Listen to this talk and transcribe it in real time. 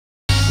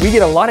We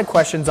get a lot of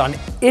questions on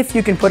if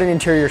you can put an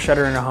interior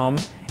shutter in a home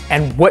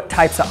and what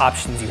types of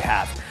options you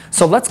have.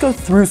 So let's go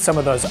through some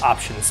of those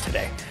options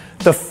today.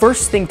 The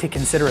first thing to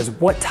consider is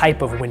what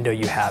type of window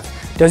you have.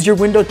 Does your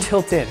window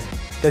tilt in?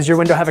 Does your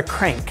window have a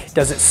crank?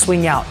 Does it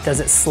swing out? Does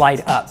it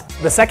slide up?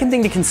 The second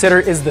thing to consider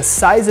is the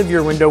size of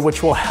your window,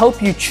 which will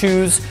help you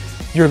choose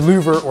your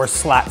louver or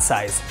slat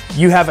size.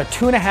 You have a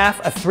 2.5,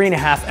 a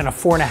 3.5, and a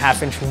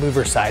 4.5 inch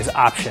louver size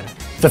option.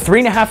 The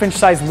 3.5 inch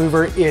size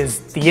louver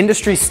is the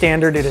industry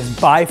standard. It is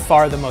by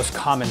far the most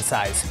common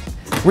size.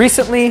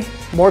 Recently,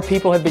 more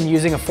people have been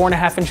using a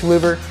 4.5 inch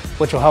louver,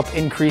 which will help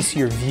increase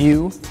your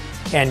view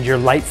and your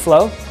light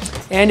flow.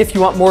 And if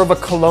you want more of a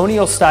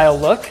colonial style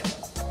look,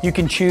 you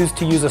can choose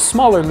to use a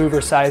smaller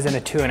louver size in a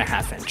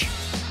 2.5 inch.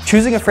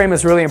 Choosing a frame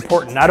is really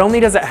important. Not only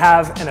does it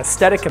have an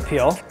aesthetic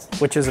appeal,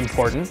 which is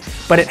important,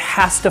 but it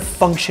has to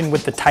function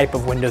with the type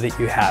of window that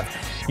you have.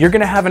 You're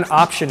gonna have an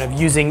option of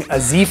using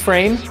a Z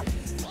frame,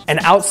 an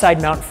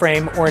outside mount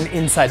frame, or an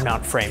inside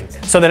mount frame.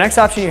 So the next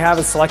option you have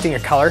is selecting a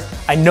color.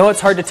 I know it's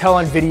hard to tell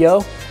on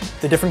video,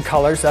 the different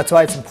colors. That's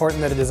why it's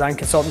important that a design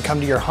consultant come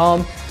to your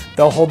home.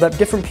 They'll hold up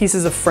different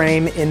pieces of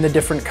frame in the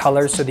different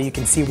colors so that you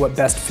can see what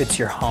best fits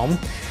your home.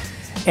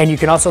 And you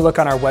can also look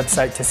on our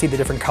website to see the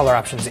different color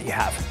options that you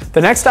have. The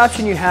next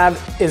option you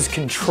have is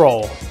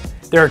control.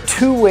 There are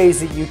two ways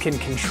that you can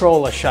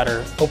control a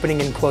shutter,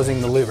 opening and closing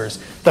the louvers.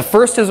 The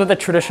first is with a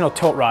traditional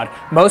tilt rod.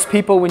 Most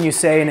people, when you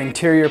say an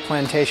interior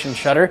Plantation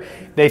shutter,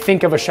 they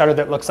think of a shutter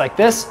that looks like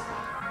this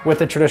with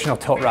a traditional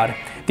tilt rod.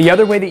 The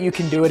other way that you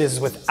can do it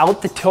is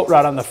without the tilt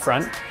rod on the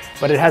front,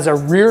 but it has a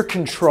rear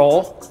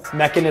control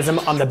mechanism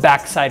on the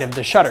back side of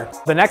the shutter.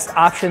 The next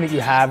option that you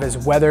have is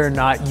whether or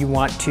not you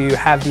want to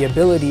have the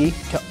ability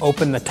to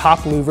open the top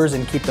louvers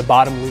and keep the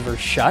bottom louvers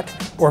shut,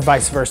 or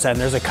vice versa. And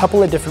there's a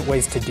couple of different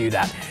ways to do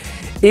that.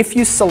 If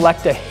you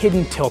select a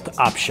hidden tilt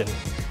option,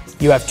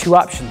 you have two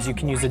options. You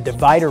can use a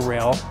divider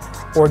rail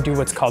or do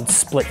what's called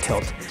split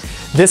tilt.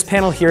 This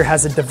panel here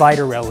has a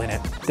divider rail in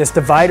it. This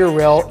divider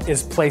rail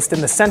is placed in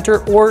the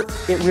center, or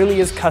it really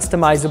is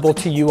customizable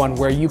to you on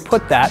where you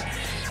put that.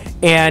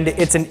 And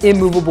it's an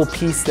immovable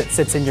piece that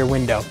sits in your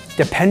window.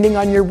 Depending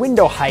on your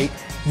window height,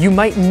 you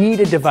might need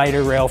a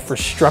divider rail for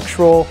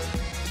structural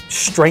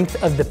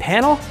strength of the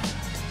panel,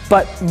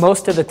 but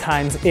most of the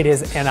times it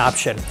is an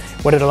option.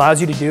 What it allows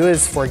you to do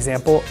is, for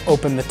example,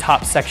 open the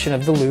top section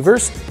of the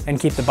louvers and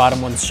keep the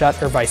bottom ones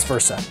shut, or vice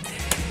versa.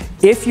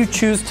 If you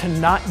choose to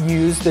not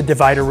use the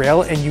divider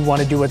rail and you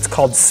want to do what's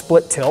called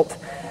split tilt,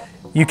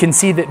 you can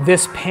see that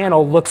this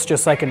panel looks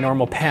just like a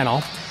normal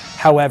panel.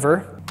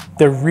 However,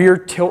 the rear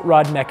tilt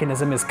rod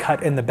mechanism is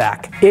cut in the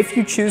back. If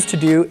you choose to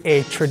do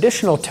a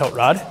traditional tilt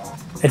rod,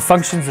 it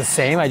functions the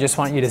same. I just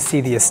want you to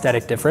see the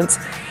aesthetic difference.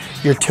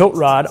 Your tilt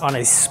rod on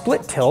a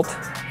split tilt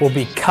will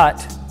be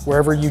cut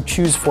wherever you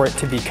choose for it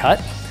to be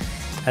cut,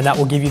 and that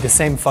will give you the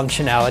same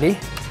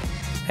functionality.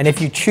 And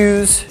if you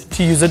choose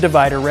to use a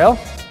divider rail,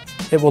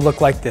 it will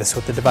look like this,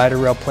 with the divider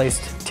rail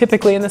placed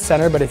typically in the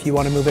center, but if you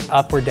want to move it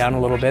up or down a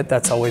little bit,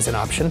 that's always an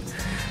option.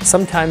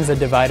 Sometimes a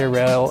divider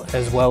rail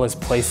as well is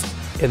placed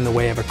in the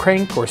way of a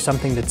crank or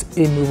something that's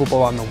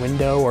immovable on the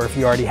window, or if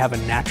you already have a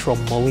natural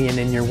mullion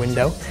in your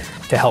window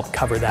to help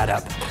cover that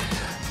up.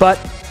 But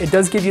it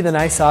does give you the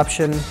nice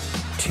option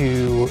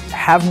to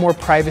have more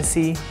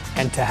privacy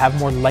and to have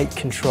more light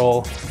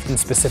control in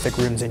specific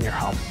rooms in your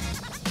home.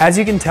 As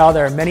you can tell,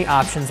 there are many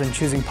options in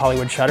choosing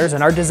Polywood shutters,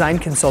 and our design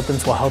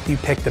consultants will help you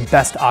pick the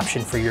best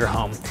option for your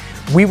home.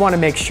 We want to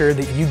make sure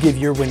that you give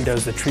your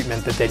windows the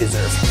treatment that they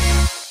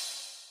deserve.